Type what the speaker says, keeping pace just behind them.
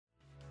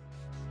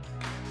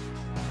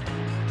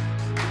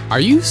Are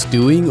you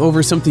stewing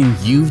over something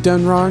you've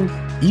done wrong,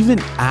 even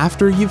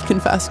after you've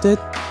confessed it?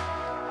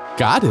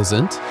 God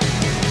isn't.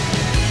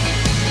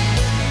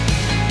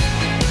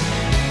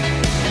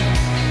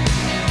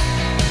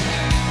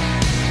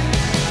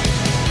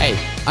 Hey,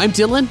 I'm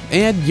Dylan,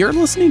 and you're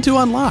listening to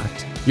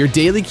Unlocked, your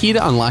daily key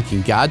to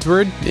unlocking God's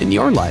Word in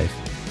your life.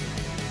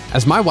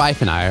 As my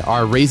wife and I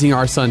are raising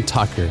our son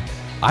Tucker,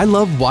 I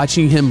love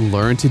watching him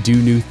learn to do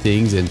new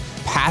things and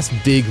pass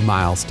big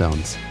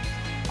milestones.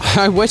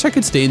 I wish I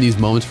could stay in these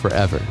moments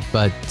forever,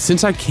 but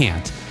since I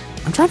can't,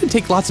 I'm trying to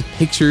take lots of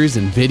pictures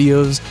and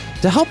videos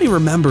to help me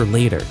remember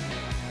later.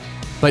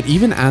 But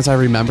even as I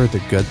remember the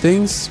good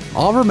things,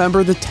 I'll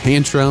remember the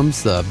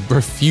tantrums, the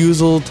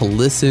refusal to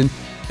listen,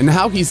 and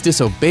how he's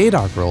disobeyed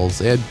our rules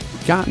and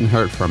gotten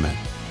hurt from it.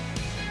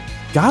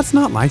 God's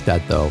not like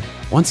that though.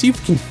 Once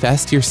you've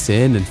confessed your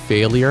sin and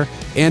failure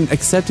and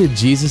accepted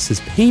Jesus'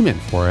 payment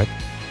for it,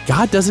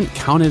 God doesn't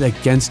count it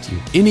against you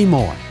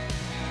anymore.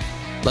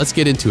 Let's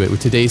get into it with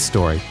today's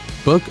story,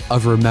 Book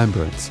of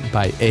Remembrance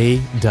by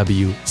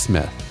A.W.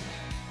 Smith.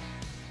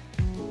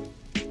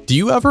 Do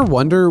you ever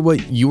wonder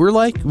what you were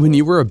like when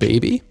you were a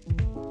baby?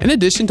 In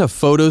addition to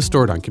photos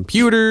stored on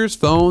computers,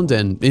 phones,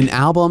 and in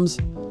albums,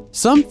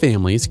 some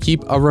families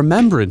keep a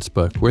remembrance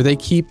book where they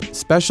keep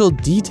special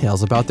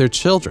details about their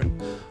children,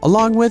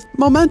 along with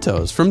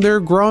mementos from their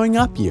growing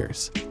up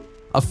years.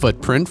 A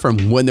footprint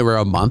from when they were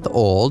a month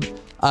old,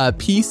 a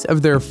piece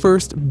of their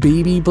first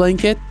baby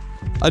blanket,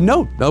 a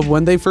note of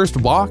when they first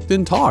walked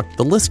and talked.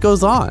 The list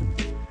goes on.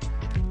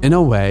 In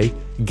a way,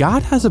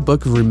 God has a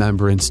book of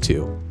remembrance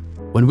too.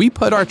 When we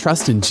put our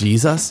trust in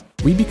Jesus,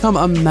 we become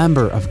a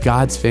member of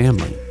God's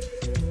family.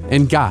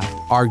 And God,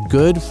 our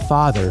good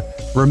Father,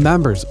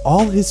 remembers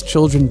all his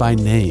children by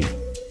name.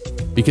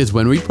 Because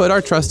when we put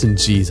our trust in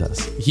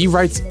Jesus, he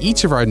writes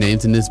each of our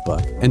names in his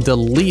book and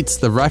deletes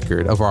the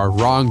record of our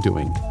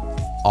wrongdoing.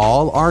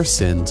 All our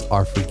sins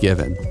are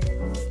forgiven.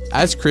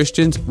 As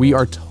Christians, we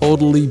are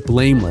totally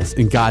blameless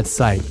in God's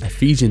sight,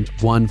 Ephesians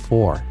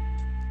 1:4.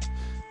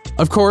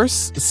 Of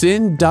course,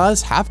 sin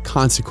does have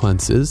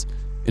consequences,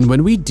 and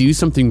when we do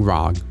something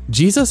wrong,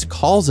 Jesus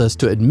calls us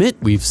to admit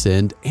we've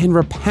sinned and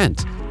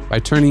repent by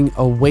turning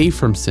away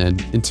from sin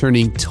and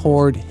turning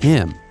toward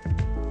him.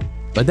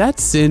 But that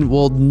sin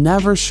will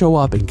never show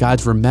up in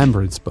God's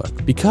remembrance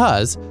book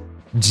because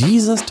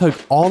Jesus took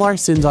all our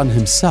sins on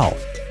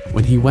himself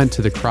when he went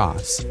to the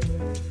cross.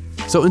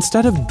 So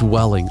instead of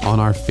dwelling on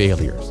our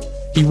failures,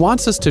 he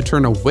wants us to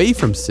turn away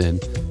from sin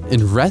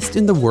and rest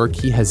in the work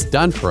he has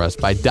done for us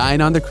by dying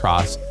on the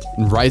cross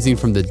and rising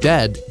from the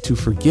dead to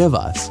forgive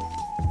us.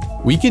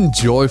 We can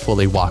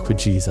joyfully walk with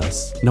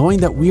Jesus,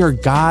 knowing that we are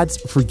God's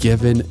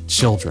forgiven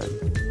children.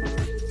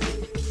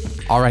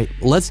 All right,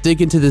 let's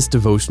dig into this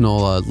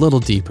devotional a little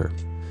deeper.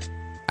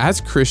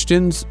 As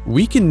Christians,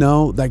 we can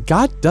know that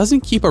God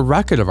doesn't keep a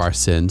record of our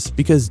sins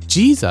because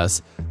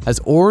Jesus has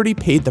already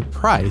paid the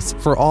price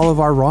for all of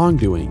our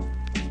wrongdoing.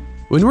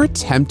 When we're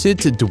tempted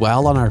to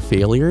dwell on our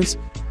failures,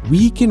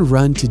 we can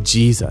run to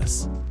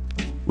Jesus.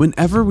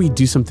 Whenever we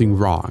do something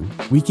wrong,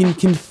 we can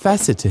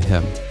confess it to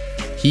him.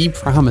 He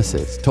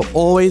promises to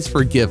always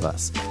forgive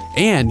us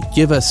and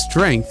give us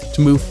strength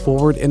to move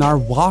forward in our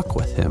walk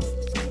with him.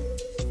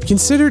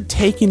 Consider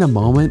taking a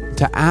moment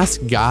to ask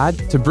God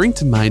to bring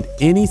to mind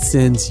any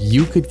sins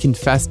you could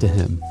confess to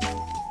him.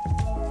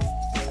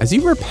 As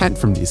you repent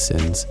from these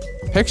sins,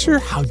 picture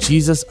how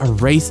Jesus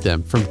erased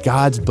them from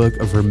God's book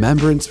of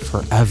remembrance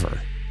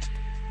forever.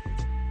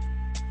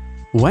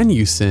 When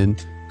you sin,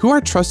 who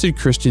are trusted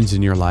Christians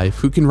in your life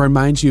who can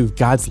remind you of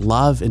God's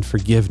love and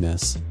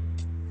forgiveness?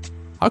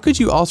 How could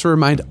you also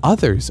remind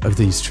others of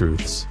these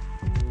truths?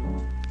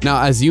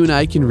 Now, as you and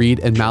I can read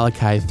in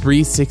Malachi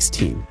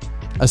 3:16,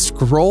 a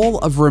scroll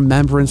of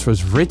remembrance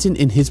was written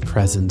in his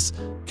presence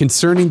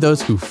concerning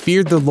those who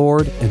feared the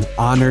Lord and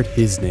honored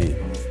his name.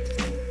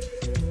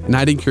 And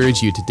I'd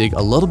encourage you to dig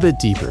a little bit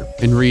deeper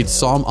and read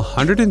Psalm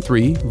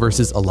 103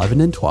 verses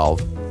 11 and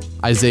 12,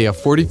 Isaiah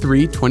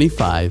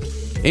 43:25,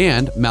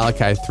 and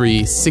Malachi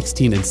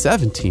 3:16 and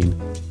 17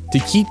 to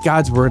keep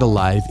God's word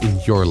alive in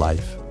your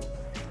life.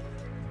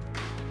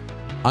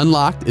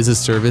 Unlocked is a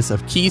service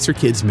of Keys for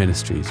Kids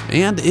Ministries,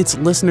 and it's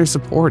listener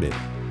supported.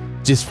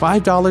 Just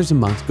 $5 a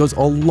month goes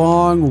a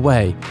long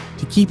way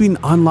to keeping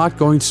Unlocked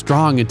going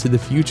strong into the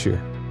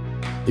future.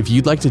 If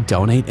you'd like to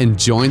donate and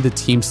join the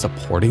team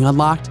supporting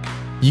Unlocked,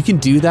 you can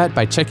do that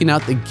by checking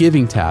out the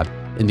Giving tab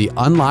in the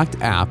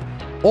Unlocked app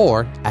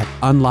or at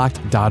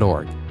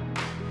unlocked.org.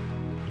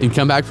 And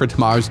come back for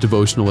tomorrow's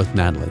devotional with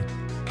Natalie.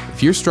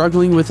 If you're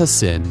struggling with a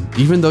sin,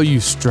 even though you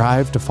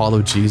strive to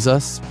follow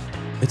Jesus,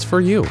 it's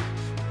for you.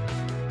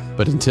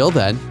 But until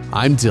then,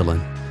 I'm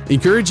Dylan,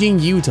 encouraging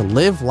you to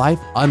live life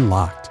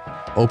unlocked,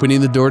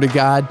 opening the door to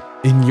God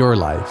in your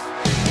life.